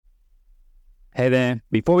Hey there,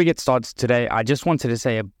 before we get started today, I just wanted to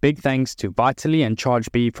say a big thanks to Vitally and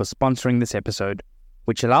ChargeB for sponsoring this episode,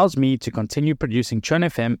 which allows me to continue producing Churn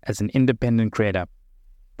FM as an independent creator.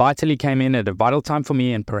 Vitally came in at a vital time for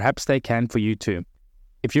me, and perhaps they can for you too.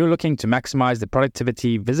 If you're looking to maximize the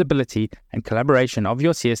productivity, visibility, and collaboration of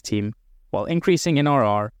your CS team while increasing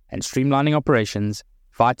NRR and streamlining operations,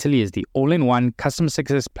 Vitally is the all-in-one customer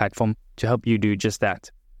success platform to help you do just that.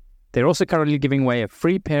 They're also currently giving away a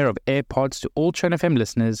free pair of AirPods to all Churn FM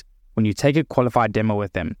listeners when you take a qualified demo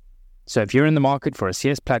with them. So if you're in the market for a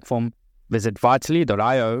CS platform, visit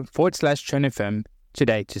vitally.io/ChurnFM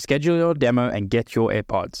today to schedule your demo and get your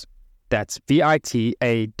AirPods. That's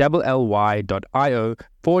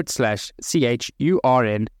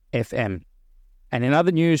vitally.io/CHURNFM. And in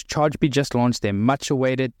other news, ChargeB just launched their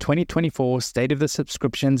much-awaited 2024 State of the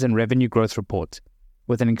Subscriptions and Revenue Growth Report,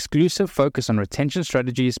 with an exclusive focus on retention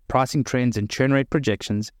strategies, pricing trends, and churn rate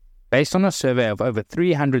projections based on a survey of over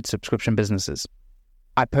 300 subscription businesses.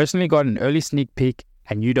 I personally got an early sneak peek,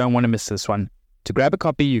 and you don't want to miss this one. To grab a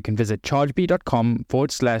copy, you can visit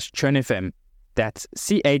chargeb.com/churnfm. That's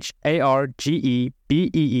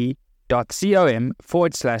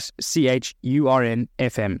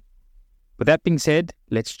chargebee.com/CHURNFM. With that being said,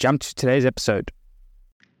 let's jump to today's episode.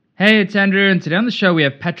 Hey, it's Andrew, and today on the show we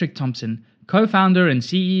have Patrick Thompson, co-founder and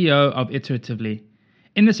CEO of Iteratively.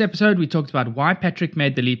 In this episode, we talked about why Patrick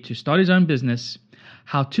made the leap to start his own business,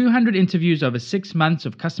 how 200 interviews over 6 months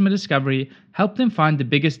of customer discovery helped them find the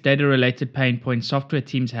biggest data-related pain points software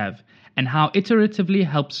teams have, and how Iteratively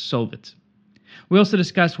helps solve it. We also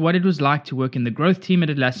discussed what it was like to work in the growth team at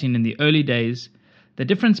Atlassian in the early days, the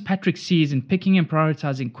difference Patrick sees in picking and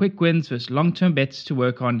prioritizing quick wins versus long-term bets to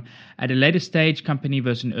work on at a later stage company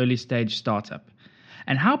versus an early stage startup,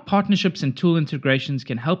 and how partnerships and tool integrations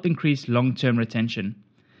can help increase long-term retention.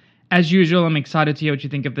 As usual, I'm excited to hear what you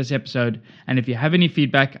think of this episode, and if you have any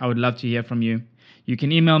feedback, I would love to hear from you. You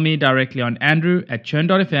can email me directly on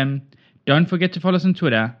andrew@churn.fm. Don't forget to follow us on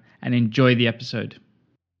Twitter, and enjoy the episode.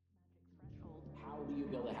 How do you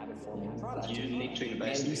build a habit-forming product? And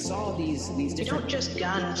we saw these different... You don't just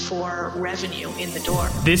gun for revenue in the door.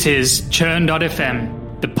 This is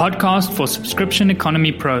Churn.fm, the podcast for subscription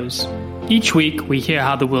economy pros. Each week, we hear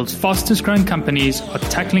how the world's fastest growing companies are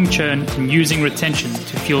tackling churn and using retention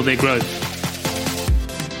to fuel their growth.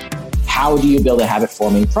 How do you build a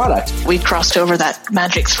habit-forming product? We crossed over that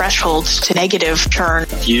magic threshold to negative churn.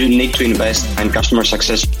 You need to invest in customer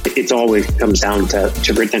success. It always comes down to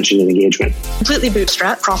retention and engagement. Completely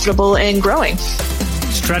bootstrapped, profitable, and growing.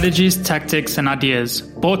 Strategies, tactics, and ideas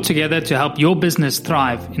brought together to help your business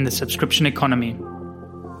thrive in the subscription economy.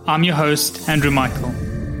 I'm your host, Andrew Michael,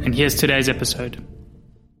 and here's today's episode.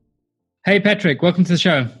 Hey, Patrick, welcome to the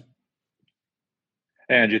show.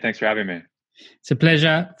 Hey, Andrew, thanks for having me. It's a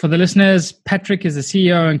pleasure. For the listeners, Patrick is the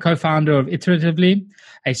CEO and co-founder of Iteratively,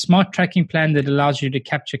 a smart tracking plan that allows you to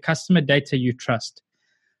capture customer data you trust.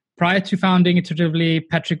 Prior to founding Iteratively,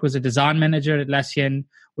 Patrick was a design manager at Atlassian,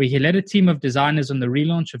 where he led a team of designers on the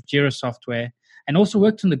relaunch of Jira software and also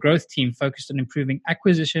worked on the growth team focused on improving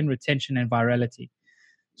acquisition, retention, and virality.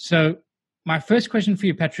 So my first question for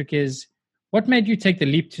you, Patrick, is what made you take the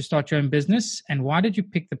leap to start your own business, and why did you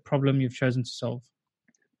pick the problem you've chosen to solve?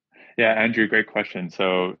 Yeah, Andrew, great question.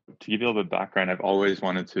 So to give you a little bit of background, I've always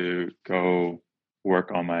wanted to go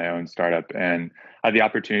work on my own startup, and I had the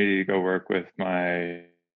opportunity to go work with my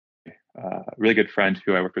really good friend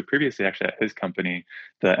who I worked with previously, actually at his company,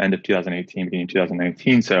 the end of 2018, beginning of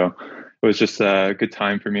 2019. So it was just a good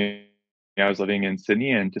time for me. I was living in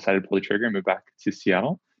Sydney and decided to pull the trigger and move back to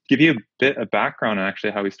Seattle. To give you a bit of background on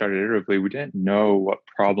actually how we started Iteratively, we didn't know what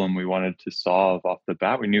problem we wanted to solve off the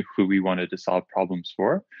bat. We knew who we wanted to solve problems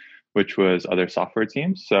for, which was other software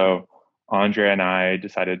teams. So Andre and I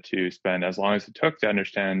decided to spend as long as it took to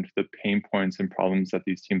understand the pain points and problems that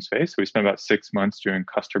these teams face. So we spent about 6 months doing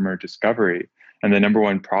customer discovery. And the number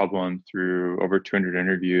one problem through over 200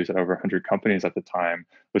 interviews at over 100 companies at the time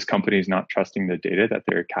was companies not trusting the data that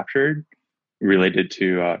they captured related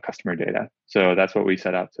to customer data. So that's what we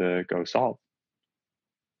set out to go solve.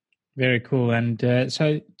 Very cool. And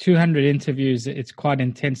so 200 interviews, it's quite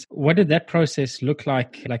intense. What did that process look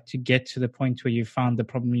like to get to the point where you found the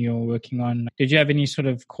problem you were working on? Did you have any sort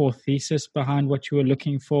of core thesis behind what you were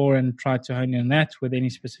looking for and try to hone in on that with any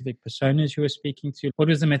specific personas you were speaking to? What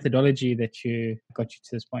was the methodology that got you to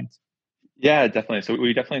this point? Yeah, definitely. So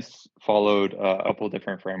we definitely followed a couple of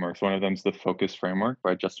different frameworks. One of them is the Focus framework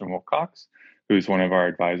by Justin Wilcox, who's one of our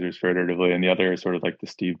advisors for Iteratively, and the other is sort of like the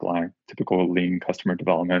Steve Blank, typical lean customer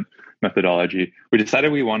development methodology. We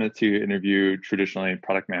decided we wanted to interview traditionally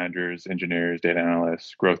product managers, engineers, data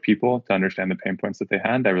analysts, growth people to understand the pain points that they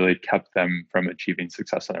had that really kept them from achieving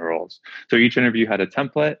success in their roles. So each interview had a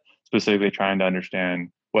template, specifically trying to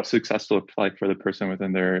understand what success looked like for the person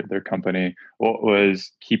within their company, what was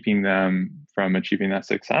keeping them from achieving that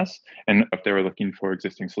success, and if they were looking for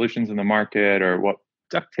existing solutions in the market or what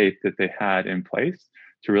duct tape that they had in place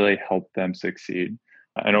to really help them succeed.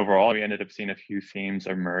 And overall, we ended up seeing a few themes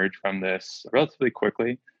emerge from this relatively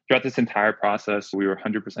quickly. Throughout this entire process, we were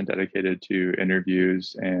 100% dedicated to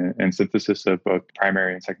interviews and synthesis of both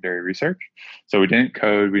primary and secondary research. So we didn't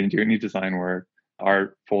code, we didn't do any design work.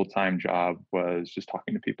 Our full-time job was just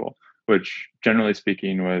talking to people, which generally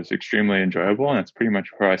speaking was extremely enjoyable. And that's pretty much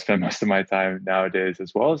where I spend most of my time nowadays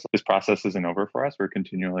as well. As this process isn't over for us. We're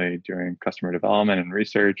continually doing customer development and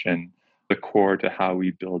research and the core to how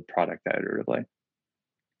we build product iteratively.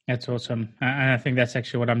 That's awesome. And I think that's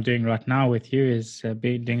actually what I'm doing right now with you is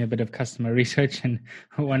doing a bit of customer research and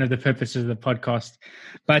one of the purposes of the podcast.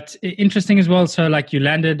 But interesting as well. So like you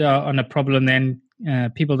landed on a problem then,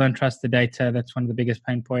 people don't trust the data. That's one of the biggest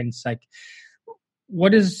pain points. Like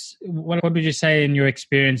what would you say in your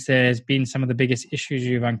experience there has been some of the biggest issues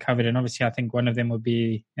you've uncovered? And obviously I think one of them would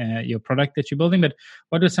be your product that you're building, but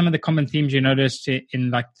what are some of the common themes you noticed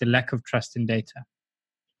in like the lack of trust in data?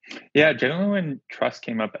 Yeah, generally when trust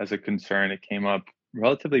came up as a concern, it came up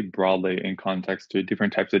relatively broadly in context to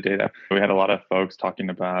different types of data. We had a lot of folks talking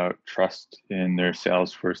about trust in their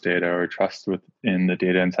Salesforce data or trust in the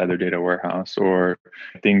data inside their data warehouse or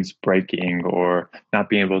things breaking or not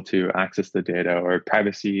being able to access the data or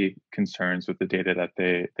privacy concerns with the data that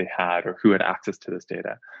they had or who had access to this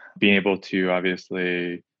data. Being able to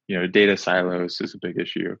obviously, data silos is a big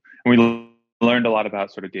issue. And we learned a lot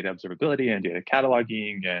about sort of data observability and data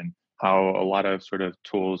cataloging and how a lot of sort of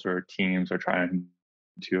tools or teams are trying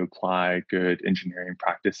to apply good engineering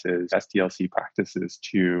practices, SDLC practices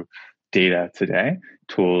to data today.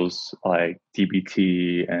 Tools like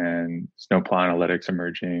dbt and Snowplow Analytics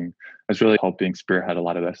emerging is really helping spearhead a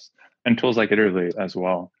lot of this. And tools like Iteratively as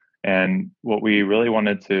well. And what we really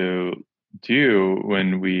wanted to do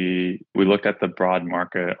when we looked at the broad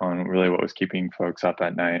market on really what was keeping folks up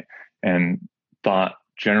at night and thought,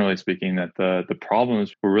 generally speaking, that the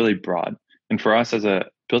problems were really broad. And for us as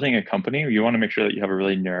building a company, you want to make sure that you have a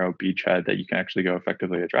really narrow beachhead that you can actually go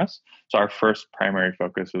effectively address. So our first primary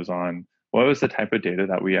focus was on what was the type of data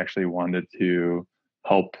that we actually wanted to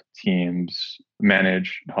help teams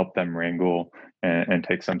manage, help them wrangle, and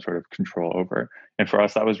take some sort of control over. And for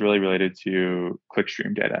us, that was really related to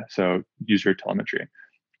clickstream data, so user telemetry.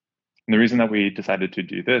 And the reason that we decided to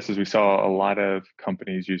do this is we saw a lot of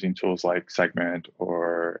companies using tools like Segment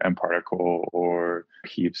or mParticle or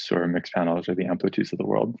Heaps or Mixpanels or the Amplitudes of the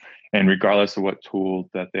world. And regardless of what tool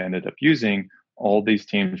that they ended up using, all these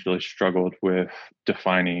teams really struggled with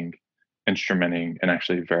defining, instrumenting, and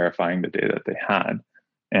actually verifying the data that they had.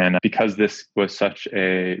 And because this was such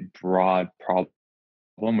a broad problem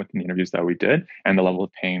within the interviews that we did, and the level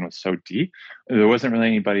of pain was so deep, there wasn't really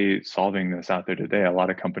anybody solving this out there today. A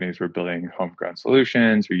lot of companies were building homegrown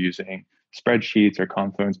solutions or using spreadsheets or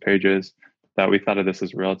Confluence pages. That we thought of this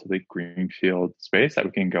as a relatively greenfield space that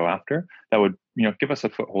we can go after that would, give us a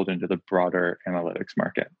foothold into the broader analytics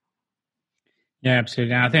market. Yeah,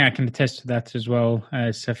 absolutely. And I think I can attest to that as well.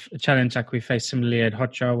 It's a challenge like we face similarly at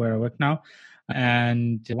Hotjar where I work now.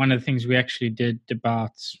 And one of the things we actually did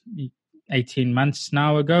about 18 months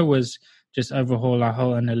now ago was just overhaul our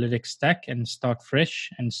whole analytics stack and start fresh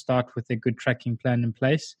and start with a good tracking plan in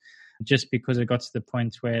place. Just because it got to the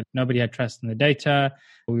point where nobody had trust in the data,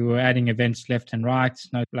 we were adding events left and right,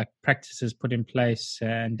 no like practices put in place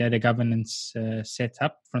and data governance set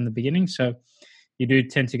up from the beginning. So you do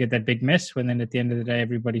tend to get that big mess when then at the end of the day,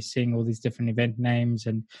 everybody's seeing all these different event names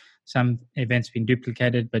and some events being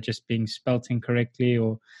duplicated, but just being spelt incorrectly,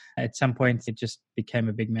 or at some point it just became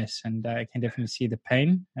a big mess. And I can definitely see the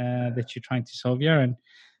pain that you're trying to solve here. And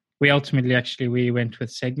we ultimately we went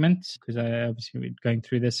with Segment because obviously we're going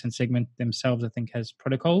through this, and Segment themselves, I think, has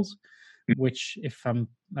protocols, which if I'm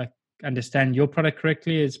understand your product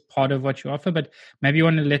correctly is part of what you offer, but maybe you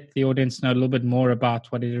want to let the audience know a little bit more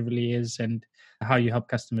about what it really is and how you help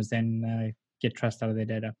customers then get trust out of their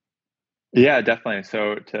data. Yeah, definitely.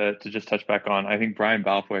 So to just touch back on, I think Brian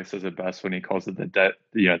Balfoy says it best when he calls it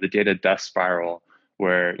the data death spiral,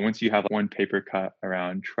 where once you have one paper cut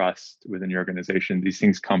around trust within your organization, these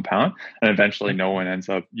things compound, and eventually no one ends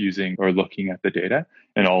up using or looking at the data,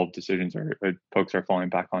 and all decisions folks are falling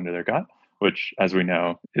back onto their gut, which, as we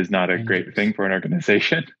know, is not a great thing for an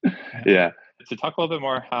organization. Yeah. To talk a little bit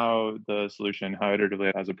more how the solution, how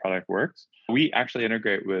Iteratively as a product works, we actually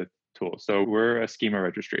integrate with tools. So we're a schema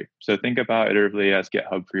registry. So think about Iteratively as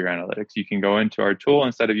GitHub for your analytics. You can go into our tool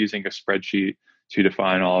instead of using a spreadsheet to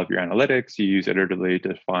define all of your analytics. You use Iteratively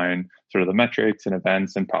to define sort of the metrics and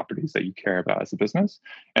events and properties that you care about as a business.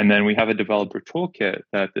 And then we have a developer toolkit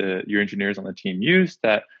that your engineers on the team use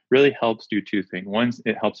that really helps do two things. One,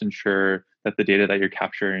 it helps ensure that the data that you're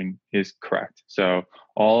capturing is correct. So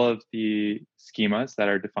all of the schemas that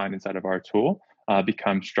are defined inside of our tool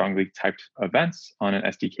become strongly typed events on an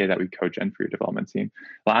SDK that we co-gen for your development team.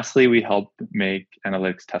 Lastly, we help make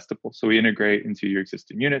analytics testable. So we integrate into your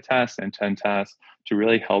existing unit tests and 10 tests to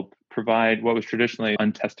really help provide what was traditionally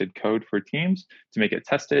untested code for teams to make it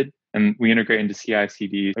tested. And we integrate into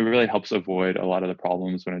CI/CD. It really helps avoid a lot of the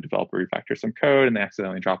problems when a developer refactors some code and they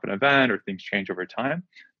accidentally drop an event or things change over time.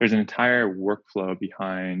 There's an entire workflow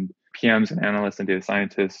behind PMs and analysts and data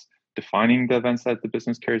scientists defining the events that the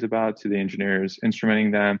business cares about, to the engineers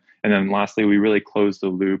instrumenting them. And then lastly, we really close the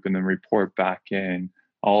loop and then report back in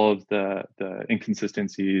all of the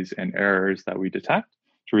inconsistencies and errors that we detect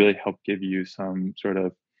to really help give you some sort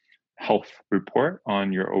of health report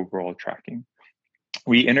on your overall tracking.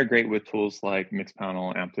 We integrate with tools like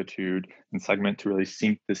Mixpanel, Amplitude, and Segment to really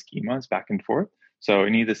sync the schemas back and forth. So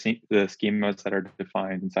any of the schemas that are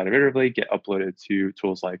defined inside of Iteratively get uploaded to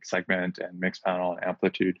tools like Segment and Mixpanel and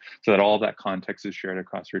Amplitude so that all that context is shared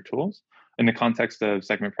across your tools. In the context of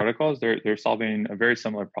Segment protocols, they're solving a very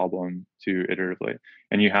similar problem to Iteratively.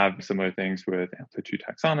 And you have similar things with Amplitude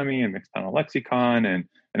taxonomy and Mixpanel lexicon and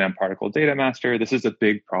mParticle data master. This is a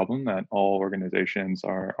big problem that all organizations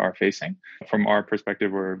are facing. From our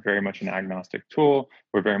perspective, we're very much an agnostic tool.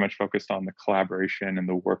 We're very much focused on the collaboration and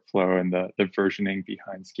the workflow and the versioning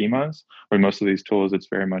behind schemas. Where most of these tools, it's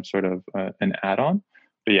very much sort of an add-on.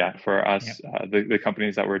 But yeah, for us, the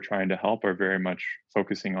companies that we're trying to help are very much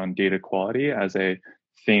focusing on data quality as a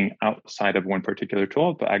thing outside of one particular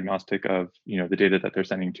tool, but agnostic of the data that they're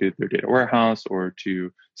sending to their data warehouse or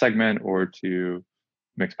to Segment or to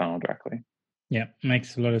Mixpanel directly. Yeah,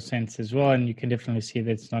 makes a lot of sense as well. And you can definitely see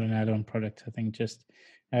that it's not an add-on product. I think just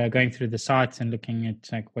going through the sites and looking at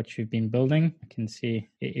like what you've been building, I can see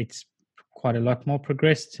it's quite a lot more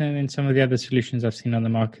progressed than some of the other solutions I've seen on the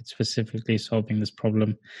market, specifically solving this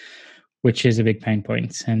problem, which is a big pain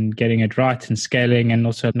point, and getting it right and scaling and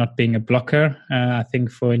also not being a blocker. I think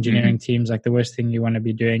for engineering teams, like the worst thing you want to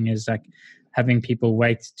be doing is like having people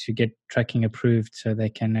wait to get tracking approved so they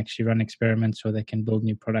can actually run experiments or they can build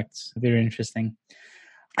new products. Very interesting.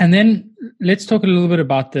 And then let's talk a little bit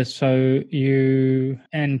about this. So you,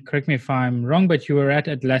 and correct me if I'm wrong, but you were at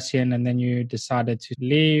Atlassian and then you decided to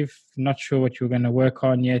leave, not sure what you were going to work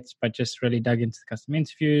on yet, but just really dug into the customer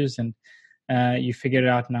interviews and you figured it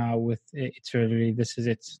out now with Iteratively, this is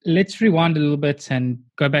it. Let's rewind a little bit and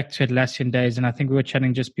go back to Atlassian days. And I think we were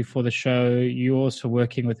chatting just before the show. You were also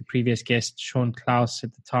working with a previous guest, Sean Klaus,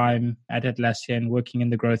 at the time at Atlassian, working in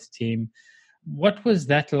the growth team. What was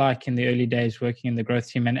that like in the early days working in the growth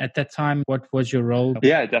team? And at that time, what was your role?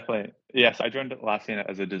 Yeah, definitely. Yes, I joined Atlassian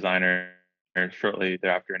as a designer. Shortly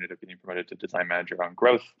thereafter, ended up getting promoted to design manager on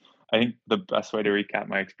growth. I think the best way to recap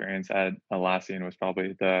my experience at Atlassian was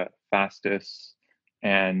probably the fastest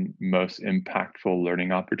and most impactful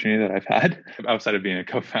learning opportunity that I've had outside of being a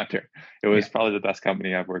co-founder. It was probably the best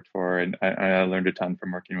company I've worked for, and I learned a ton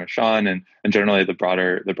from working with Sean and generally the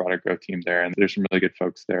broader growth team there. And there's some really good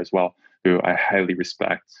folks there as well who I highly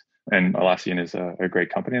respect. And Atlassian is a great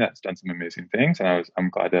company that's done some amazing things, and I'm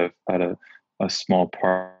glad to have had a small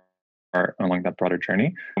part along that broader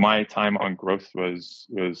journey. My time on growth was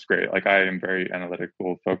great. Like, I am very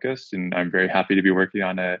analytical focused, and I'm very happy to be working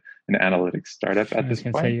on an analytics startup at this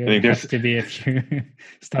point. I think there's to be if you're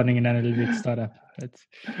starting an analytics startup.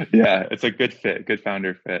 Yeah, it's a good fit, good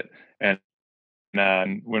founder fit. And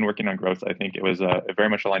when working on growth, I think it was very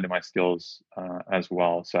much aligned to my skills as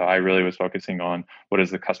well. So I really was focusing on what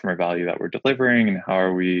is the customer value that we're delivering, and how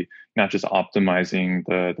are we not just optimizing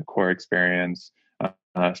the core experience,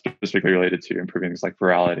 specifically related to improving things like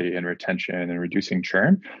virality and retention and reducing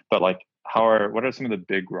churn, but like what are some of the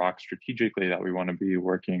big rocks strategically that we want to be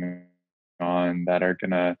working on that are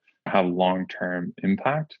going to have long-term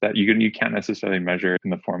impact that you can't necessarily measure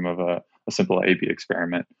in the form of a simple A/B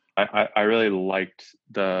experiment. I really liked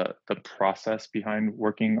the process behind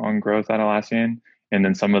working on growth at Atlassian, and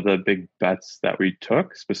then some of the big bets that we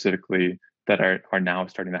took specifically that are now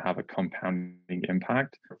starting to have a compounding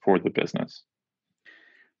impact for the business.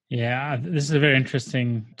 Yeah, this is a very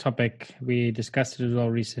interesting topic. We discussed it as well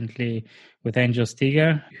recently with Angel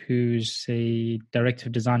Steger, who's a director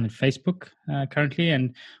of design at Facebook currently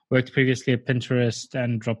and worked previously at Pinterest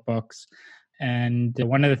and Dropbox. And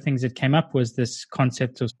one of the things that came up was this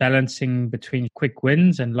concept of balancing between quick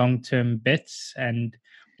wins and long-term bets and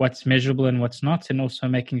what's measurable and what's not, and also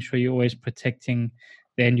making sure you're always protecting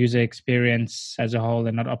the end user experience as a whole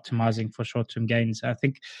and not optimizing for short-term gains. I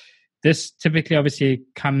think this typically obviously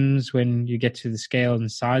comes when you get to the scale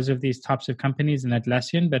and size of these types of companies in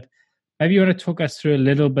Atlassian, but maybe you want to talk us through a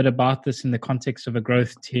little bit about this in the context of a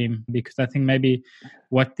growth team, because I think maybe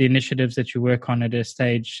what the initiatives that you work on at a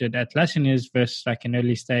stage at Atlassian is versus like an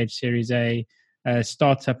early stage Series A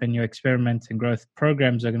startup, and your experiment and growth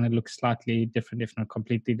programs are going to look slightly different, if not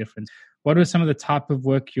completely different. What are some of the type of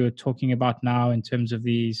work you're talking about now in terms of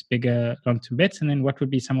these bigger long-term bets? And then what would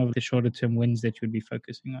be some of the shorter-term wins that you would be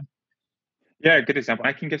focusing on? Yeah, good example.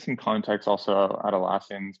 I can give some context also at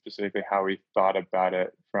Atlassian, specifically how we thought about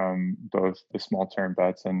it from both the small term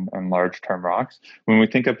bets and large term rocks. When we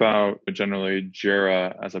think about generally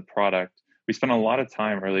Jira as a product, we spent a lot of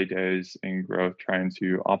time early days in growth trying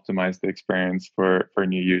to optimize the experience for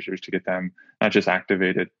new users to get them not just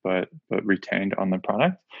activated, but retained on the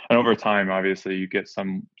product. And over time, obviously, you get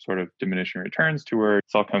some sort of diminishing returns to where it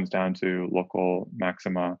all comes down to local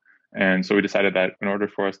maxima. And so we decided that in order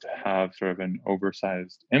for us to have sort of an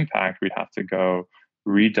oversized impact, we'd have to go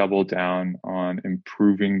redouble down on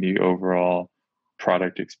improving the overall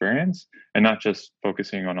product experience and not just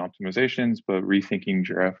focusing on optimizations, but rethinking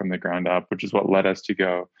Jira from the ground up, which is what led us to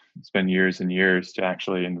go spend years and years to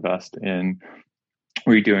actually invest in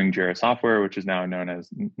redoing Jira software, which is now known as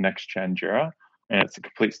Next Gen Jira. And it's a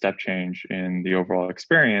complete step change in the overall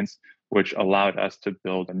experience, which allowed us to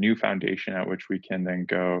build a new foundation at which we can then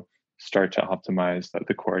go start to optimize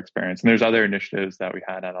the core experience. And there's other initiatives that we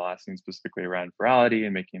had at Atlassian specifically around virality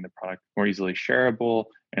and making the product more easily shareable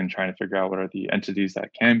and trying to figure out what are the entities that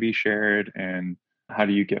can be shared and how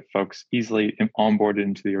do you get folks easily onboarded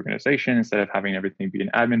into the organization instead of having everything be an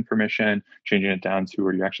admin permission, changing it down to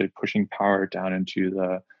where you're actually pushing power down into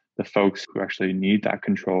the folks who actually need that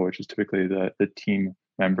control, which is typically the team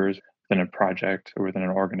members within a project or within an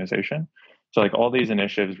organization. So like all these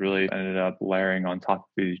initiatives really ended up layering on top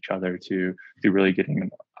of each other to really getting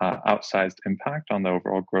an outsized impact on the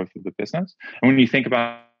overall growth of the business. And when you think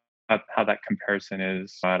about how that comparison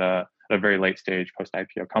is at a very late stage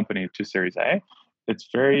post-IPO company to Series A, it's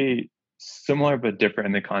very similar but different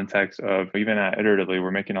in the context of even at Iteratively,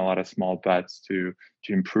 we're making a lot of small bets to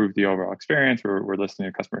improve the overall experience. We're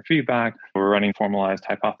listening to customer feedback. We're running formalized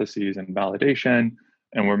hypotheses and validation.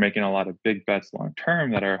 And we're making a lot of big bets long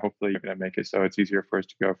term that are hopefully going to make it so it's easier for us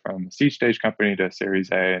to go from a seed stage company to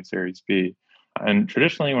Series A and Series B. And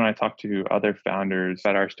traditionally, when I talk to other founders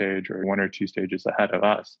at our stage or one or two stages ahead of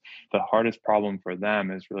us, the hardest problem for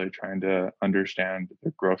them is really trying to understand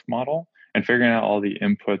the growth model and figuring out all the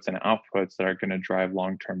inputs and outputs that are going to drive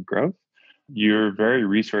long-term growth. You're very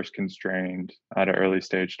resource constrained at an early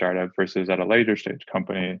stage startup versus at a later stage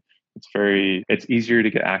company. It's easier to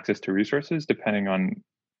get access to resources depending on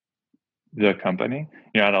the company.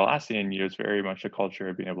 At Atlassian, it's very much a culture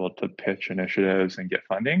of being able to pitch initiatives and get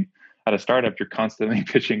funding. At a startup, you're constantly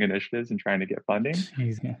pitching initiatives and trying to get funding.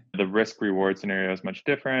 Easy. The risk reward scenario is much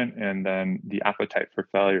different, and then the appetite for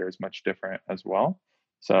failure is much different as well.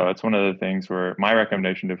 So it's one of the things where my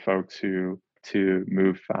recommendation to folks to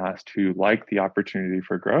move fast, who like the opportunity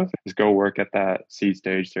for growth, is go work at that seed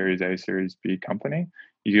stage, Series A, Series B company.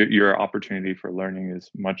 Your opportunity for learning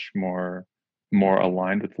is much more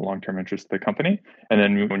aligned with the long-term interest of the company. And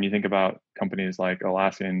then when you think about companies like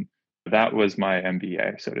Atlassian, that was my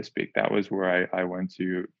MBA, so to speak. That was where I went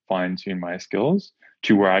to fine-tune my skills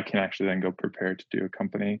to where I can actually then go prepare to do a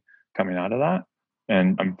company coming out of that.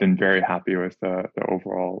 And I've been very happy with the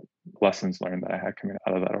overall lessons learned that I had coming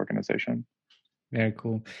out of that organization. Very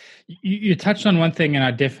cool. You touched on one thing, and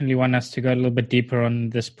I definitely want us to go a little bit deeper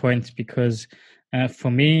on this point because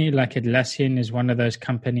for me, like Atlassian is one of those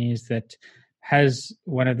companies that has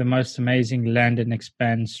one of the most amazing land and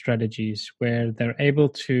expand strategies where they're able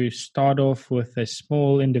to start off with a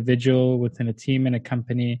small individual within a team in a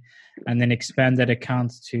company and then expand that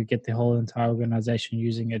account to get the whole entire organization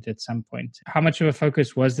using it at some point. How much of a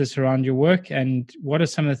focus was this around your work, and what are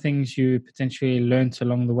some of the things you potentially learned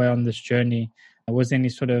along the way on this journey? Was there any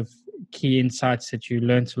sort of key insights that you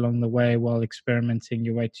learned along the way while experimenting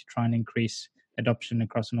your way to try and increase adoption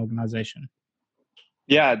across an organization?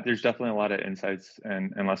 Yeah, there's definitely a lot of insights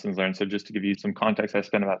and lessons learned. So just to give you some context, I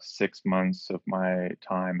spent about 6 months of my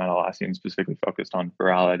time at Atlassian specifically focused on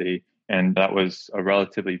virality. And that was a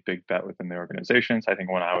relatively big bet within the organization. So I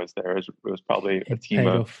think when I was there, it was probably a team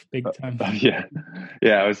of big time. Yeah.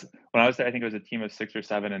 It was when I was there, I think it was a team of 6 or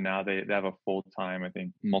 7, and now they have a full time, I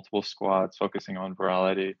think, multiple squads focusing on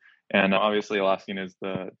virality. And obviously Atlassian is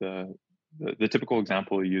the the typical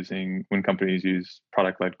example using when companies use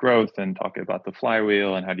product-led growth and talking about the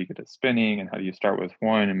flywheel and how do you get it spinning and how do you start with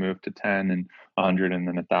 1 and move to 10 and 100 and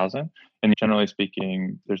then 1,000. And generally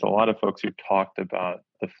speaking, there's a lot of folks who talked about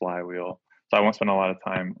the flywheel. So I won't spend a lot of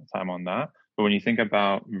time on that. But when you think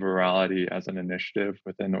about virality as an initiative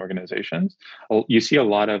within organizations, you see a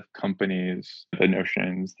lot of companies, the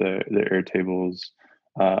Notions, the Airtables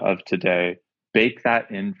of today, bake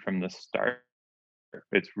that in from the start.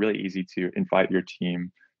 It's really easy to invite your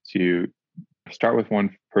team to start with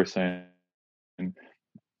one person,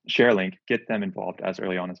 share a link, get them involved as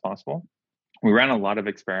early on as possible. We ran a lot of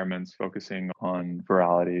experiments focusing on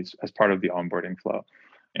viralities as part of the onboarding flow.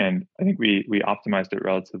 And I think we optimized it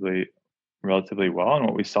relatively well. And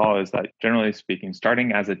what we saw is that generally speaking,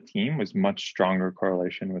 starting as a team was much stronger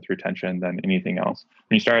correlation with retention than anything else.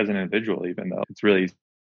 When you start as an individual, even though it's really easy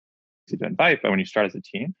to invite, but when you start as a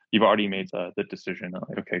team, you've already made the decision of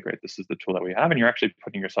like, okay, great, this is the tool that we have. And you're actually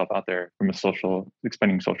putting yourself out there from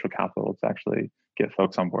expending social capital to actually get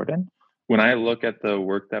folks on board in. When I look at the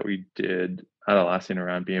work that we did at Atlassian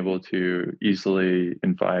around being able to easily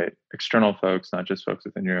invite external folks, not just folks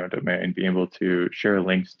within your own domain, being able to share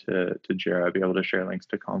links to Jira, be able to share links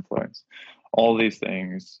to Confluence, all these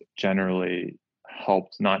things generally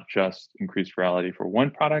helped not just increase virality for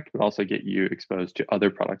one product, but also get you exposed to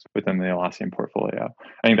other products within the Atlassian portfolio.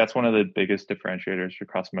 I think that's one of the biggest differentiators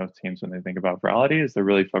across most teams when they think about virality is they're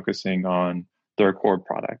really focusing on their core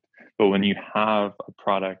product. But when you have a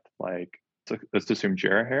product like, let's assume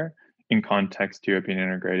Jira here, in context to it being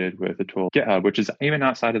integrated with a tool, GitHub, which is even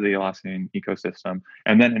outside of the Atlassian ecosystem,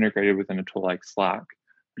 and then integrated within a tool like Slack,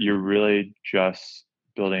 you're really just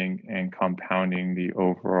building and compounding the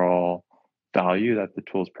overall value that the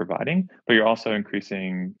tool is providing, but you're also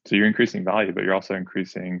increasing value, but you're also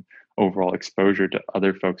increasing overall exposure to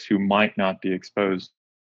other folks who might not be exposed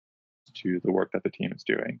to the work that the team is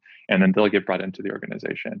doing. And then they'll get brought into the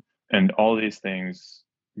organization. And all these things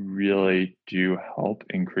really do help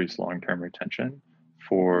increase long-term retention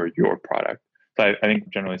for your product. So I think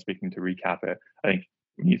generally speaking, to recap it, I think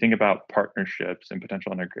when you think about partnerships and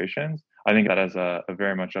potential integrations, I think that as a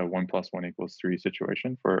very much a 1 + 1 = 3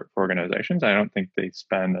 situation for organizations. I don't think they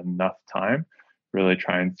spend enough time really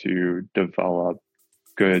trying to develop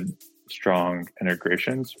good, strong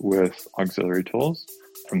integrations with auxiliary tools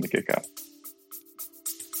from the get-go.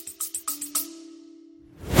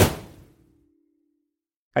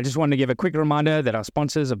 I just want to give a quick reminder that our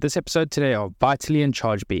sponsors of this episode today are Vitally and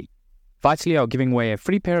ChargeBee. Vitally are giving away a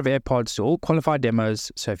free pair of AirPods to all qualified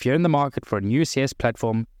demos, so if you're in the market for a new CS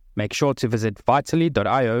platform, make sure to visit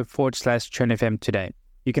vitally.io/ChurnFM today.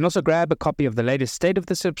 You can also grab a copy of the latest State of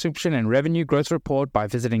the Subscription and Revenue Growth Report by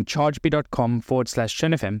visiting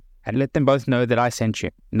chargebee.com/ChurnFM and let them both know that I sent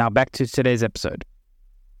you. Now back to today's episode.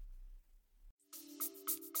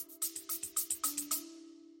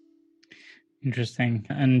 Interesting.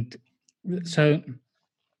 And so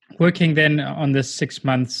working then on this 6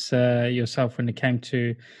 months yourself when it came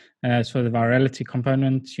to sort of the virality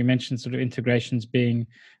component, you mentioned sort of integrations being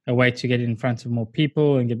a way to get in front of more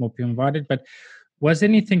people and get more people invited. But was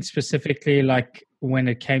anything specifically like when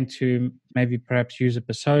it came to maybe perhaps user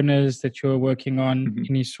personas that you were working on,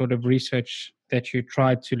 any sort of research that you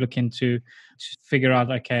tried to look into to figure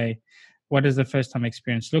out, okay, what does the first time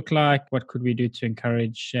experience look like? What could we do to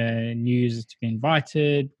encourage new users to be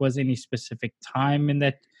invited? Was any specific time in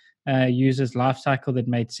that user's life cycle that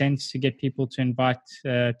made sense to get people to invite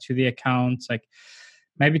to the accounts? Like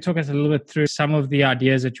maybe talk us a little bit through some of the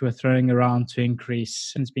ideas that you were throwing around to increase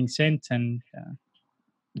since being sent. And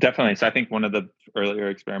Definitely. So I think one of the earlier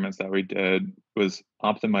experiments that we did was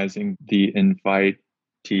optimizing the invite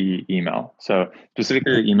email. So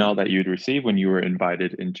specifically the email that you'd receive when you were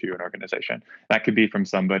invited into an organization. That could be from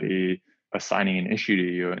somebody assigning an issue to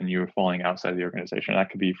you and you were falling outside of the organization.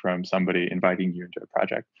 That could be from somebody inviting you into a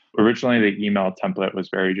project. Originally, the email template was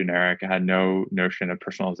very generic. It had no notion of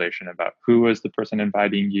personalization about who was the person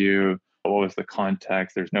inviting you, what was the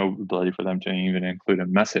context. There's no ability for them to even include a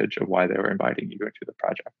message of why they were inviting you into the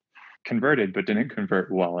project. Converted, but didn't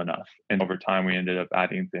convert well enough. And over time, we ended up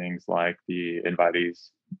adding things like the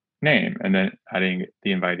invitee's name and then adding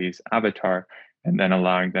the invitee's avatar and then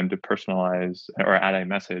allowing them to personalize or add a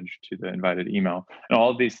message to the invited email. And all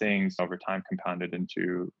of these things over time compounded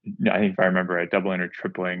into, I think if I remember right, doubling or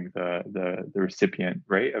tripling the recipient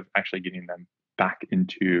rate of actually getting them back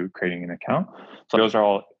into creating an account. So those are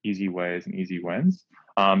all easy ways and easy wins.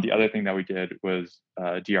 The other thing that we did was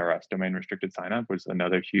DRS, domain restricted signup, was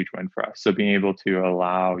another huge win for us. So being able to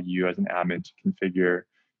allow you as an admin to configure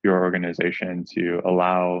your organization to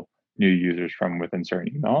allow new users from within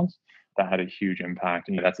certain emails that had a huge impact.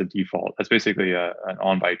 And that's a default. That's basically an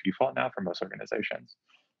on by default now for most organizations.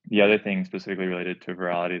 The other thing specifically related to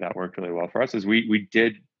virality that worked really well for us is we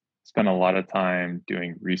did spend a lot of time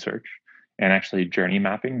doing research and actually journey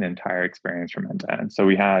mapping the entire experience from end to end. So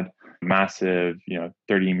we had massive,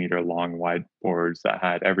 30-meter long whiteboards that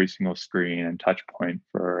had every single screen and touch point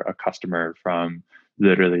for a customer from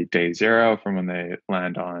literally day zero, from when they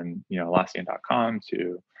land on, Atlassian.com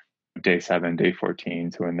to day 7, day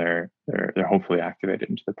 14, to when they're hopefully activated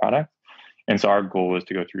into the product. And so our goal was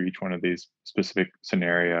to go through each one of these specific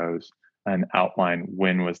scenarios and outline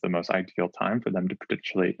when was the most ideal time for them to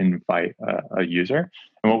potentially invite a user.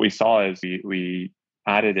 And what we saw is we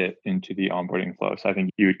added it into the onboarding flow. So I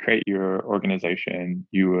think you would create your organization,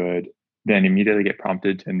 you would then immediately get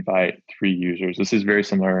prompted to invite 3 users. This is very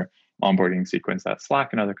similar onboarding sequence that Slack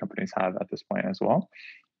and other companies have at this point as well.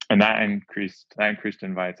 And that increased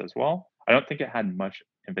invites as well. I don't think it had much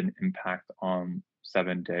of an impact on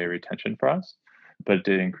 7-day retention for us, but it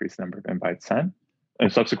did increase the number of invites sent.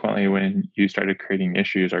 And subsequently, when you started creating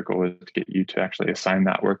issues, our goal is to get you to actually assign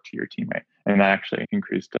that work to your teammate. And that actually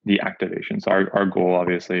increased the activation. So our goal,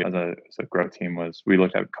 obviously, as a growth team was we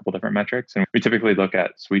looked at a couple different metrics. And we typically look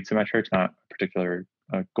at suites of metrics, not particular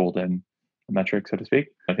golden metrics, so to speak.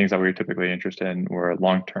 The things that we were typically interested in were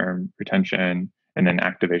long-term retention and then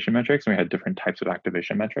activation metrics. And we had different types of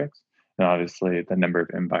activation metrics. And obviously, the number of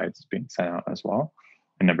invites being sent out as well,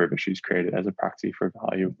 a number of issues created as a proxy for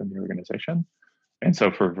value within the organization. And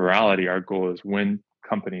so for virality, our goal is when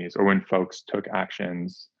companies or when folks took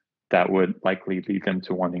actions that would likely lead them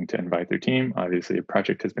to wanting to invite their team. Obviously, a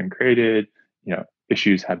project has been created,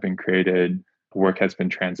 issues have been created, work has been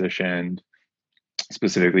transitioned.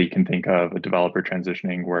 Specifically, you can think of a developer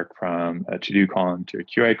transitioning work from a to-do column to a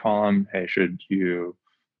QA column. Hey, should you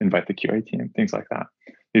invite the QA team? Things like that.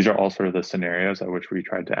 These are all sort of the scenarios at which we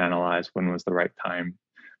tried to analyze when was the right time,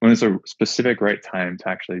 when is a specific right time to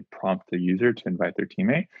actually prompt the user to invite their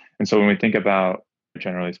teammate. And so when we think about,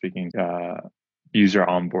 generally speaking, user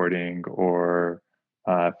onboarding or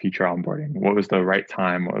feature onboarding, what was the right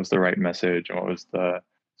time, what was the right message, and what was the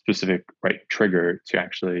specific right trigger to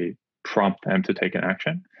actually prompt them to take an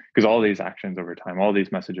action? Because all these actions over time, all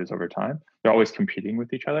these messages over time, they're always competing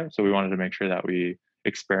with each other. So we wanted to make sure that we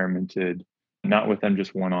experimented not with them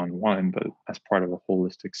just one-on-one, but as part of a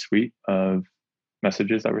holistic suite of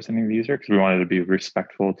messages that we're sending the user, because we wanted to be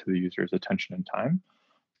respectful to the user's attention and time.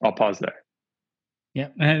 I'll pause there. Yeah,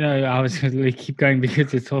 no, I was going to keep going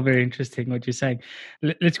because it's all very interesting what you're saying.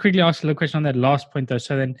 Let's quickly ask a little question on that last point though.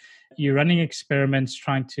 So then you're running experiments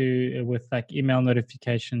trying to, with like email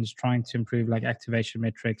notifications, trying to improve like activation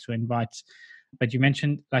metrics or invites. But you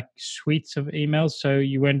mentioned like suites of emails. So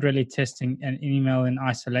you weren't really testing an email in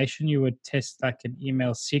isolation. You would test like an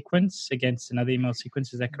email sequence against another email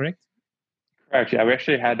sequence. Is that correct? Correct. Yeah, we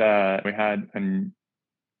actually had, I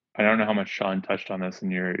don't know how much Sean touched on this in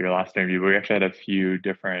your last interview, but we actually had a few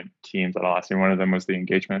different teams at Atlassian. One of them was the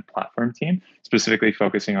engagement platform team, specifically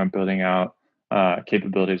focusing on building out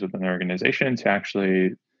capabilities within the organization to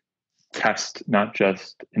actually test not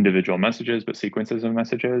just individual messages, but sequences of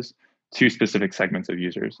messages to specific segments of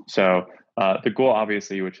users. So the goal,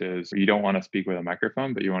 obviously, which is you don't want to speak with a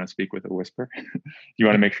microphone, but you want to speak with a whisper. You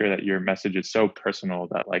want to make sure that your message is so personal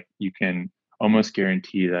that like you can almost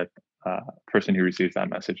guarantee that person who receives that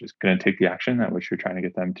message is going to take the action at which you're trying to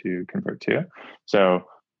get them to convert to. So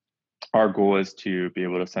our goal is to be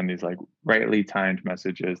able to send these like rightly timed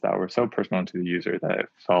messages that were so personal to the user that it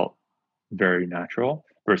felt very natural,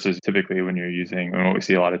 versus typically when you're using, and what we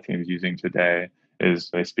see a lot of teams using today is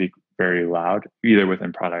they speak very loud, either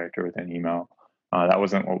within product or within email. That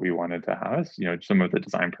wasn't what we wanted to have. Some of the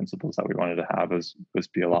design principles that we wanted to have was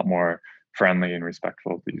be a lot more friendly and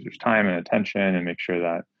respectful of the user's time and attention, and make sure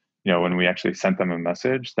that when we actually sent them a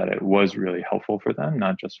message, that it was really helpful for them,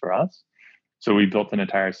 not just for us. So we built an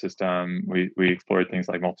entire system. We explored things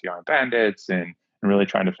like multi-armed bandits and really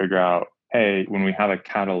trying to figure out, hey, when we have a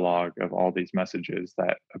catalog of all these messages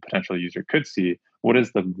that a potential user could see, what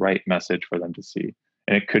is the right message for them to see?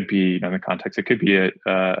 And it could be, in the context, it could be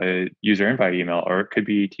a user invite email, or it could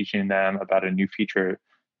be teaching them about a new feature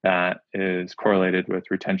that is correlated with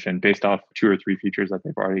retention based off 2 or 3 features that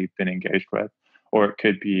they've already been engaged with. Or it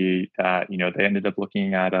could be that, they ended up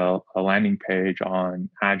looking at a landing page on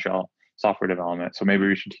Agile software development. So maybe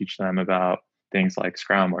we should teach them about things like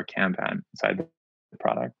Scrum or Kanban inside the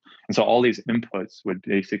product. And so all these inputs would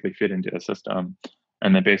basically fit into a system.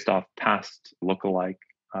 And then based off past lookalike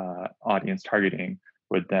audience targeting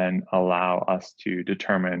would then allow us to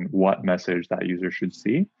determine what message that user should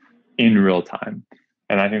see in real time.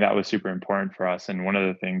 And I think that was super important for us. And one of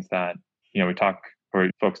the things that, we talk or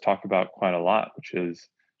folks talk about quite a lot, which is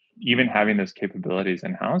even having those capabilities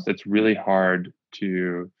in-house, it's really hard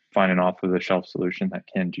to find an off-the-shelf solution that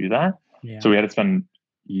can do that. Yeah. So we had to spend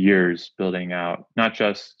years building out not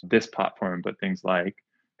just this platform, but things like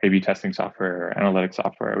A/B testing software, analytics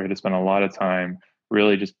software. We had to spend a lot of time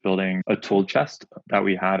really just building a tool chest that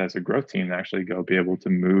we had as a growth team to actually go be able to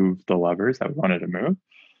move the levers that we wanted to move.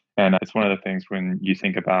 And it's one of the things when you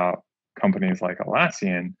think about companies like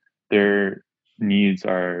Atlassian, their needs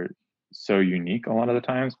are so unique a lot of the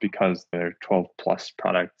times because they're 12 plus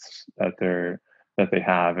products that they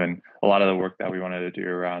have, and a lot of the work that we wanted to do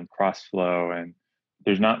around cross flow, and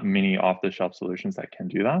there's not many off the shelf solutions that can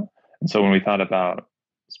do that. And so when we thought about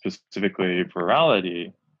specifically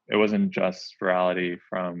virality, it wasn't just virality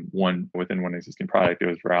from within one existing product, it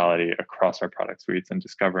was virality across our product suites and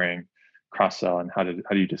discovering cross-sell and how do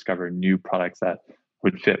you discover new products that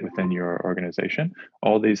would fit within your organization.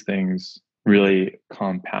 All these things really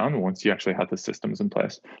compound once you actually have the systems in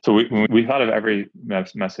place. So we thought of every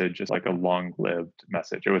message as like a long-lived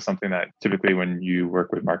message. It was something that typically when you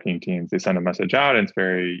work with marketing teams, they send a message out and it's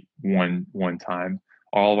very one time.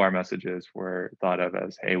 All of our messages were thought of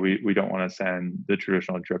as, hey, we don't want to send the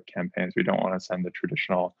traditional drip campaigns. We don't want to send the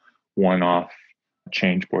traditional one-off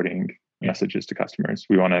change boarding messages to customers.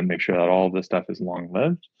 We want to make sure that all of this stuff is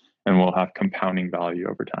long-lived and will have compounding value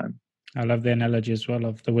over time. I love the analogy as well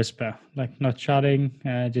of the whisper, like not shouting,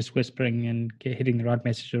 just whispering and hitting the right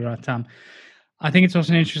message at the right time. I think it's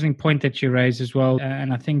also an interesting point that you raise as well.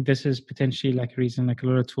 And I think this is potentially like a reason, like a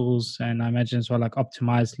lot of tools, and I imagine as well, like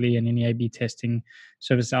Optimizely and any A/B testing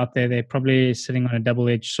service out there, they're probably sitting on a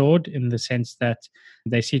double-edged sword in the sense that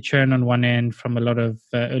they see churn on one end from a lot of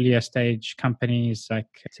earlier stage companies like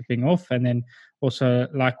tipping off. And then also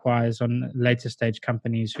likewise on later stage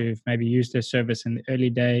companies who've maybe used their service in the early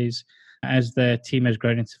days. As the team has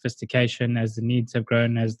grown in sophistication, as the needs have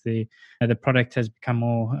grown, as the product has become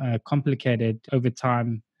more complicated over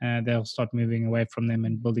time, they'll start moving away from them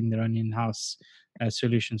and building their own in-house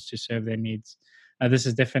solutions to serve their needs. This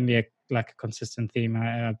is definitely a consistent theme.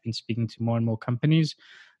 I've been speaking to more and more companies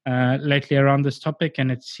lately around this topic,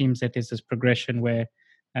 and it seems that there's this progression where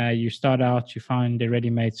you start out, you find a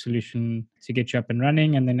ready-made solution to get you up and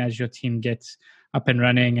running, and then as your team gets up and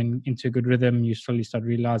running and into a good rhythm, you slowly start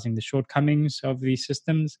realizing the shortcomings of these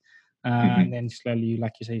systems. And then slowly,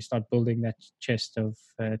 like you say, you start building that chest of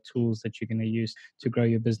tools that you're going to use to grow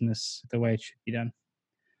your business the way it should be done.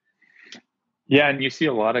 Yeah, and you see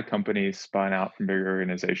a lot of companies spun out from bigger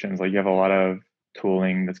organizations. Like you have a lot of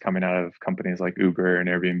tooling that's coming out of companies like Uber and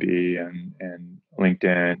Airbnb and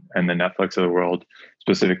LinkedIn and the Netflix of the world,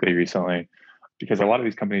 specifically recently, because a lot of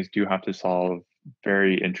these companies do have to solve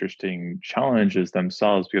very interesting challenges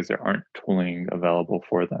themselves because there aren't tooling available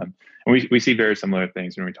for them. And we see very similar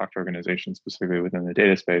things when we talk to organizations specifically within the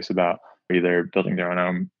data space about either building their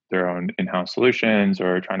own in-house solutions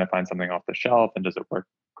or trying to find something off the shelf, and does it work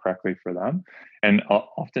correctly for them? And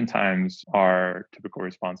oftentimes our typical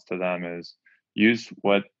response to them is use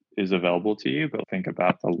what is available to you, but think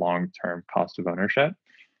about the long-term cost of ownership.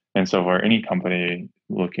 And so for any company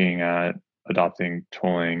looking at adopting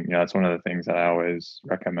tooling, that's one of the things that I always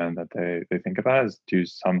recommend that they think about is do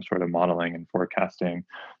some sort of modeling and forecasting,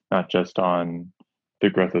 not just on the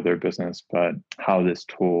growth of their business, but how this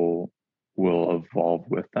tool will evolve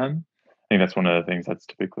with them. I think that's one of the things that's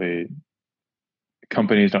typically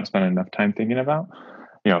companies don't spend enough time thinking about.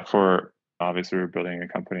 For obviously we're building a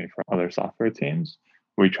company for other software teams.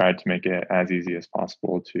 We tried to make it as easy as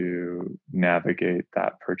possible to navigate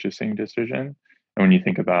that purchasing decision. And when you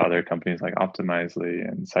think about other companies like Optimizely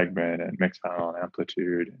and Segment and Mixpanel and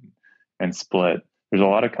Amplitude and Split, there's a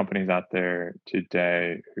lot of companies out there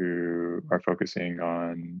today who are focusing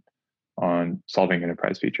on solving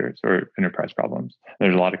enterprise features or enterprise problems.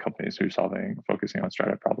 There's a lot of companies who are focusing on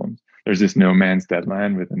startup problems. There's this no man's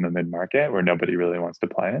deadline within the mid-market where nobody really wants to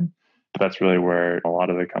play in. But that's really where a lot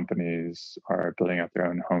of the companies are building out their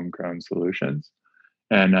own homegrown solutions.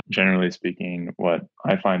 And generally speaking, what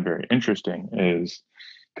I find very interesting is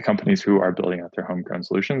the companies who are building out their homegrown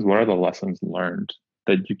solutions, what are the lessons learned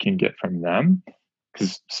that you can get from them?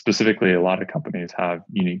 Because specifically, a lot of companies have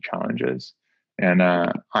unique challenges. And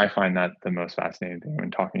I find that the most fascinating thing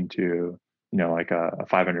when talking to, like a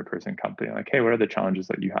 500-person company, like, hey, what are the challenges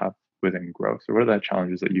that you have within growth? Or what are the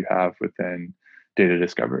challenges that you have within data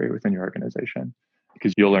discovery within your organization?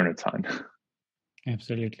 Because you'll learn a ton.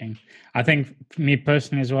 Absolutely. I think for me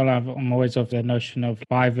personally as well, I'm always of the notion of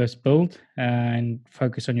buy versus build and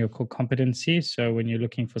focus on your core competency. So when you're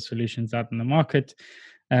looking for solutions out in the market,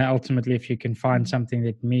 ultimately, if you can find something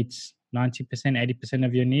that meets 90%, 80%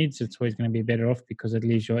 of your needs, it's always going to be better off because it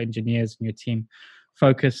leaves your engineers and your team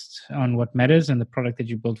focused on what matters and the product that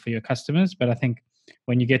you build for your customers. But I think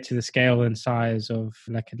when you get to the scale and size of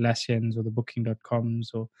like Atlassians or the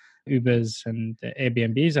Booking.coms or Ubers and the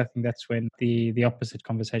Airbnbs, I think that's when the opposite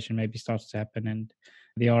conversation maybe starts to happen, and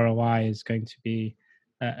the ROI is going to be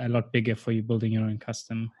a lot bigger for you building your own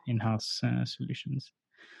custom in-house solutions.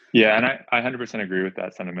 Yeah, and I 100% agree with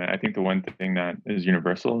that sentiment. I think the one thing that is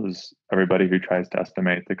universal is everybody who tries to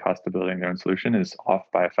estimate the cost of building their own solution is off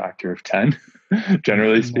by a factor of 10,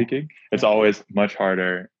 generally speaking. It's always much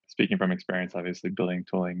harder, speaking from experience, obviously, building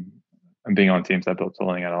tooling and being on teams that build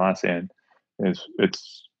tooling at Atlassian,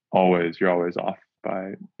 you're always off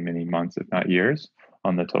by many months, if not years,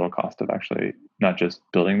 on the total cost of actually not just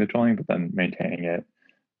building the tooling, but then maintaining it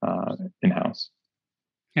in-house.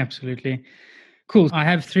 Absolutely. Cool. I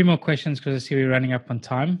have 3 more questions because I see we're running up on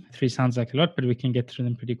time. 3 sounds like a lot, but we can get through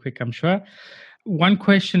them pretty quick, I'm sure. One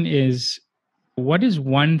question is, what is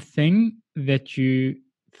one thing that you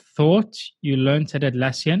thought you learned at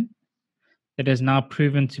Atlassian that has now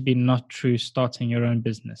proven to be not true starting your own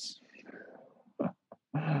business?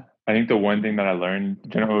 I think the one thing that I learned,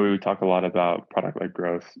 generally we talk a lot about product-led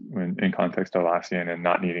growth in context of Atlassian and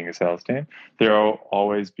not needing a sales team. There will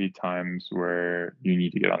always be times where you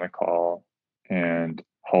need to get on a call and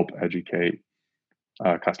help educate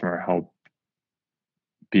a customer, help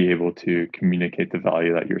be able to communicate the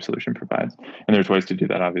value that your solution provides. And there's ways to do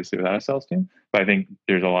that, obviously, without a sales team. But I think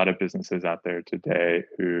there's a lot of businesses out there today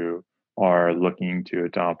who are looking to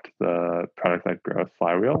adopt the product-led growth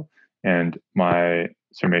flywheel. And my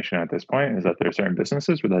summation at this point is that there are certain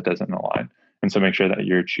businesses where that doesn't align. And so make sure that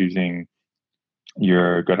you're choosing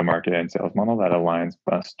your go-to-market and sales model that aligns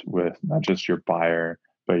best with not just your buyer,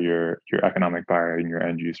 but your economic buyer and your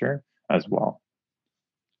end user as well.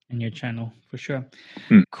 In your channel, for sure.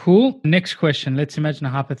 Cool. Next question. Let's imagine a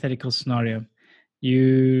hypothetical scenario.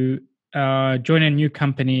 You join a new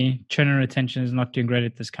company, churn and retention is not doing great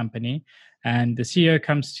at this company, and the CEO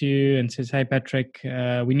comes to you and says, "Hey, Patrick,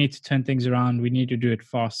 we need to turn things around. We need to do it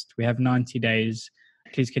fast. We have 90 days.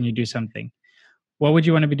 Please, can you do something?" What would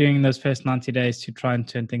you want to be doing in those first 90 days to try and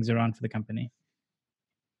turn things around for the company?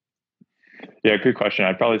 Yeah, good question.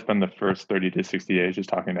 I'd probably spend the first 30 to 60 days just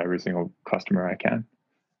talking to every single customer I can,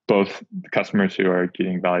 both the customers who are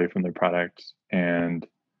getting value from their products and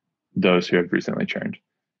those who have recently churned,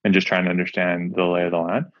 and just trying to understand the lay of the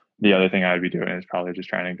land. The other thing I would be doing is probably just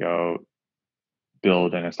trying to go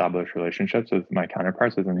build and establish relationships with my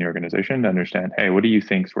counterparts within the organization to understand, hey, what do you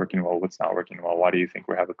think is working well? What's not working well? Why do you think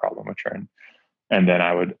we have a problem with churn? And then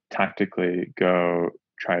I would tactically go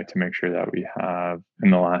try to make sure that we have,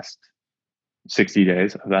 in the last 60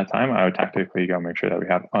 days of that time, I would tactically go make sure that we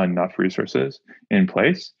have enough resources in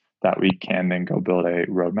place that we can then go build a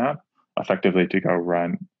roadmap effectively to go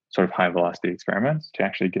run sort of high velocity experiments to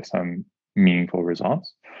actually get some meaningful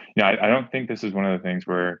results. I don't think this is one of the things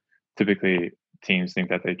where typically teams think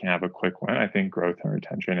that they can have a quick win. I think growth and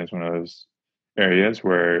retention is one of those areas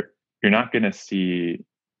where you're not going to see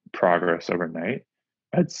progress overnight.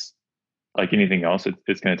 It's like anything else,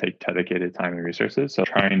 it's going to take dedicated time and resources. So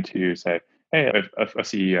trying to say, hey, if a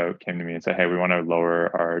CEO came to me and said, hey, we want to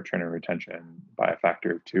lower our churn and retention by a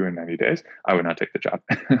factor of 2 in 90 days, I would not take the job.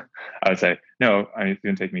 I would say, no, it's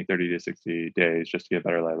going to take me 30 to 60 days just to get a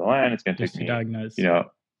better lay of the land. It's going to take me,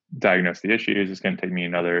 diagnose the issues. It's going to take me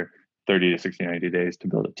another 30 to 60, 90 days to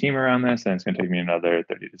build a team around this. And it's going to take me another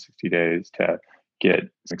 30 to 60 days to get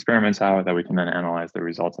some experiments out that we can then analyze the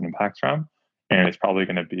results and impacts from. And it's probably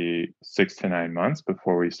going to be 6 to 9 months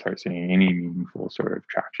before we start seeing any meaningful sort of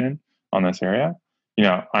traction on this area.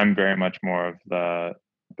 I'm very much more of the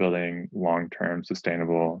building long-term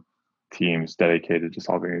sustainable teams dedicated to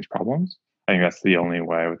solving these problems. I think that's the only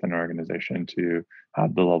way within an organization to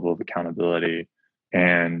have the level of accountability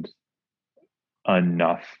and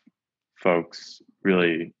enough folks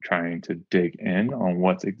really trying to dig in on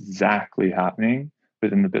what's exactly happening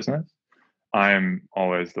within the business. I'm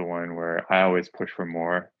always the one where I always push for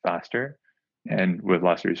more faster and with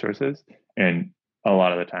less resources. And a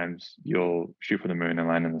lot of the times you'll shoot for the moon and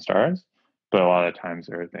land in the stars, but a lot of the times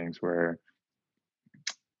there are things where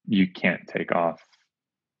you can't take off.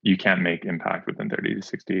 You can't make impact within 30 to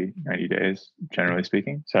 60, 90 days, generally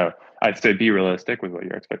speaking. So I'd say be realistic with what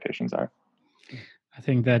your expectations are. I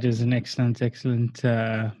think that is an excellent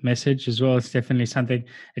message as well. It's definitely something,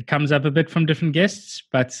 it comes up a bit from different guests,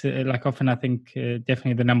 but like often I think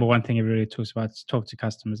definitely the number one thing everybody talks about is talk to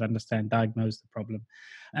customers, understand, diagnose the problem.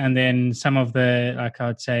 And then some of the, like I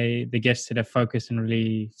would say, the guests that have focused and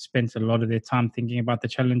really spent a lot of their time thinking about the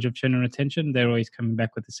challenge of churn and retention, they're always coming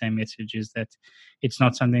back with the same message, is that it's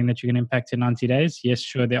not something that you can impact in 90 days. Yes,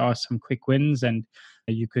 sure, there are some quick wins, and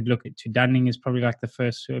you could look at Dunning is probably like the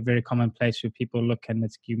first very common place where people look, and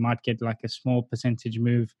you might get like a small percentage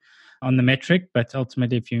move on the metric. But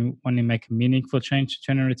ultimately, if you want to make a meaningful change to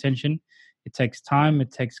churn and retention, it takes time,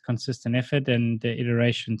 it takes consistent effort and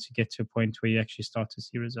iteration to get to a point where you actually start to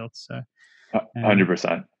see results. So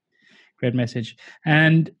 100%. Great message.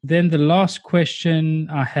 And then the last question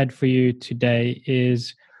I had for you today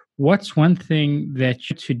is, what's one thing that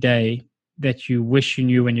you wish you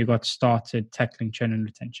knew when you got started tackling churn and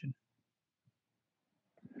retention?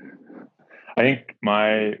 I think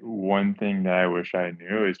my one thing that I wish I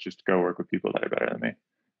knew is just to go work with people that are better than me. I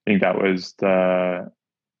think that was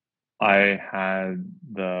I had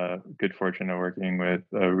the good fortune of working with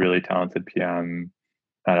a really talented PM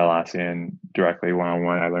at Atlassian directly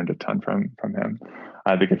one-on-one. I learned a ton from him. I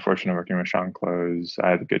had the good fortune of working with Sean Close. I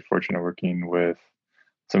had the good fortune of working with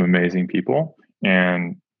some amazing people,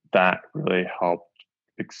 and that really helped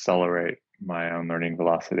accelerate my own learning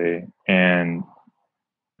velocity. And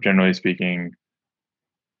generally speaking,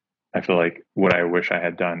 I feel like what I wish I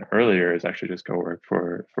had done earlier is actually just go work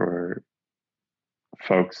for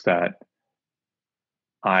folks that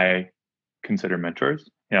I consider mentors.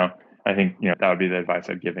 I think, that would be the advice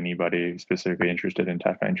I'd give anybody specifically interested in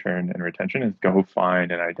tackling churn and retention, is go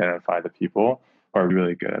find and identify the people who are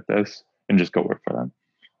really good at this and just go work for them.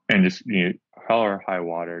 And just, hell or high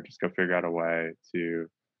water, just go figure out a way to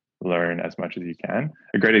learn as much as you can.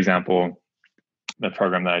 A great example, the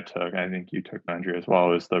program that I took, I think you took, Andrew, as well,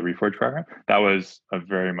 was the Reforge program. That was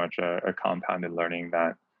very much a compounded learning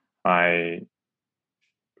that I'm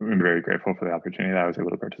very grateful for the opportunity that I was able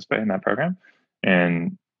to participate in that program.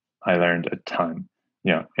 And I learned a ton,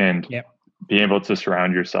 and being able to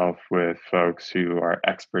surround yourself with folks who are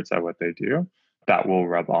experts at what they do, that will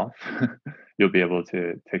rub off. You'll be able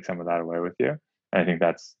to take some of that away with you. And I think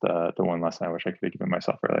that's the one lesson I wish I could have given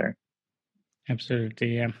myself earlier.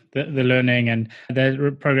 Absolutely, yeah. The learning and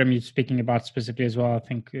the program you're speaking about specifically as well, I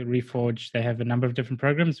think Reforge, they have a number of different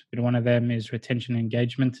programs, but one of them is retention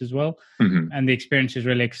engagement as well. Mm-hmm. And the experience is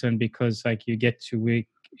really excellent because you get to week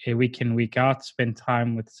in, week out, spend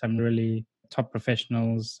time with some really top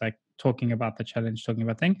professionals, talking about the challenge, talking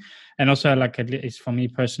about things. And also, at least for me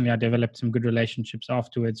personally, I developed some good relationships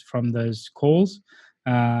afterwards from those calls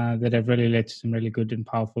that have really led to some really good and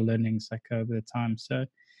powerful learnings over the time. So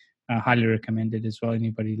highly recommended as well.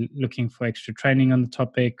 Anybody looking for extra training on the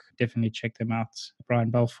topic, definitely check them out. Brian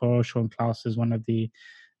Balfour, Sean Klaus is one of the,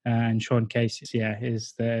 and Sean Case,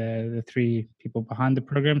 is the three people behind the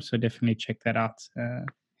program. So definitely check that out.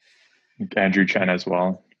 Andrew Chen as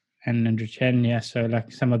well. And Andrew Chen, so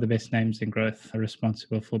some of the best names in growth are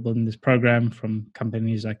responsible for building this program, from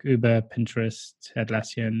companies like Uber, Pinterest,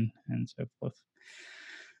 Atlassian, and so forth.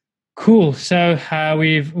 Cool. So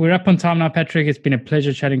we're up on time now, Patrick. It's been a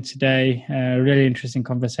pleasure chatting today. Really interesting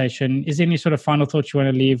conversation. Is there any sort of final thoughts you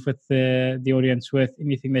want to leave with the audience with?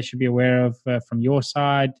 Anything they should be aware of from your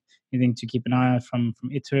side? Anything to keep an eye on from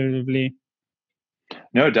Iteratively?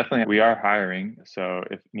 No, definitely. We are hiring. So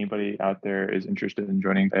if anybody out there is interested in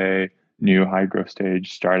joining a new high growth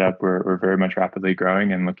stage startup, we're very much rapidly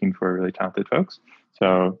growing and looking for really talented folks.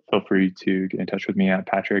 So feel free to get in touch with me at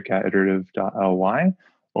patrick@iterative.ly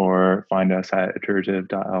or find us at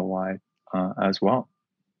iterative.ly as well.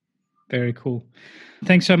 Very cool.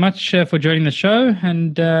 Thanks so much for joining the show,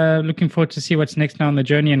 and looking forward to see what's next now on the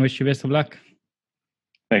journey, and wish you best of luck.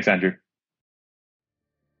 Thanks, Andrew.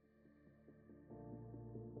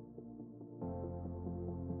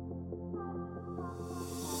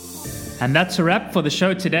 And that's a wrap for the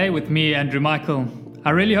show today with me, Andrew Michael.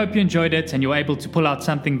 I really hope you enjoyed it and you're able to pull out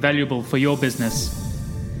something valuable for your business.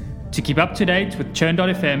 To keep up to date with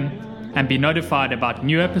Churn.fm and be notified about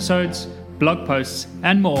new episodes, blog posts,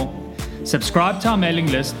 and more, subscribe to our mailing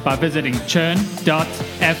list by visiting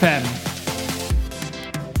Churn.fm.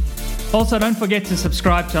 Also, don't forget to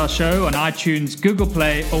subscribe to our show on iTunes, Google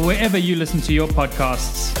Play, or wherever you listen to your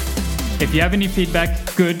podcasts. If you have any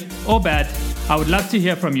feedback, good or bad, I would love to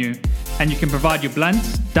hear from you. And you can provide your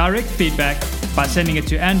blunt, direct feedback by sending it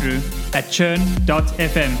to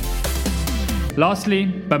andrew@churn.fm. Lastly,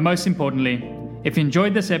 but most importantly, if you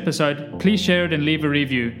enjoyed this episode, please share it and leave a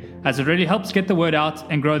review, as it really helps get the word out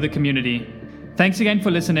and grow the community. Thanks again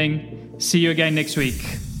for listening. See you again next week.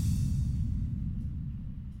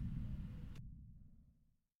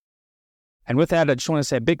 And with that, I just want to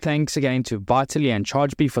say a big thanks again to Vitally and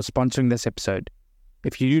ChargeBee for sponsoring this episode.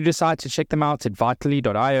 If you do decide to check them out at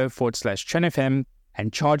vitally.io/churnfm,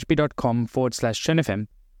 and chargebee.com/churnfm,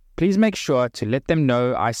 please make sure to let them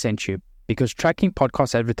know I sent you, because tracking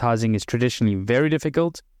podcast advertising is traditionally very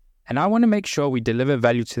difficult, and I want to make sure we deliver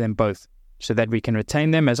value to them both so that we can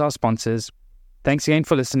retain them as our sponsors. Thanks again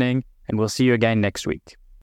for listening, and we'll see you again next week.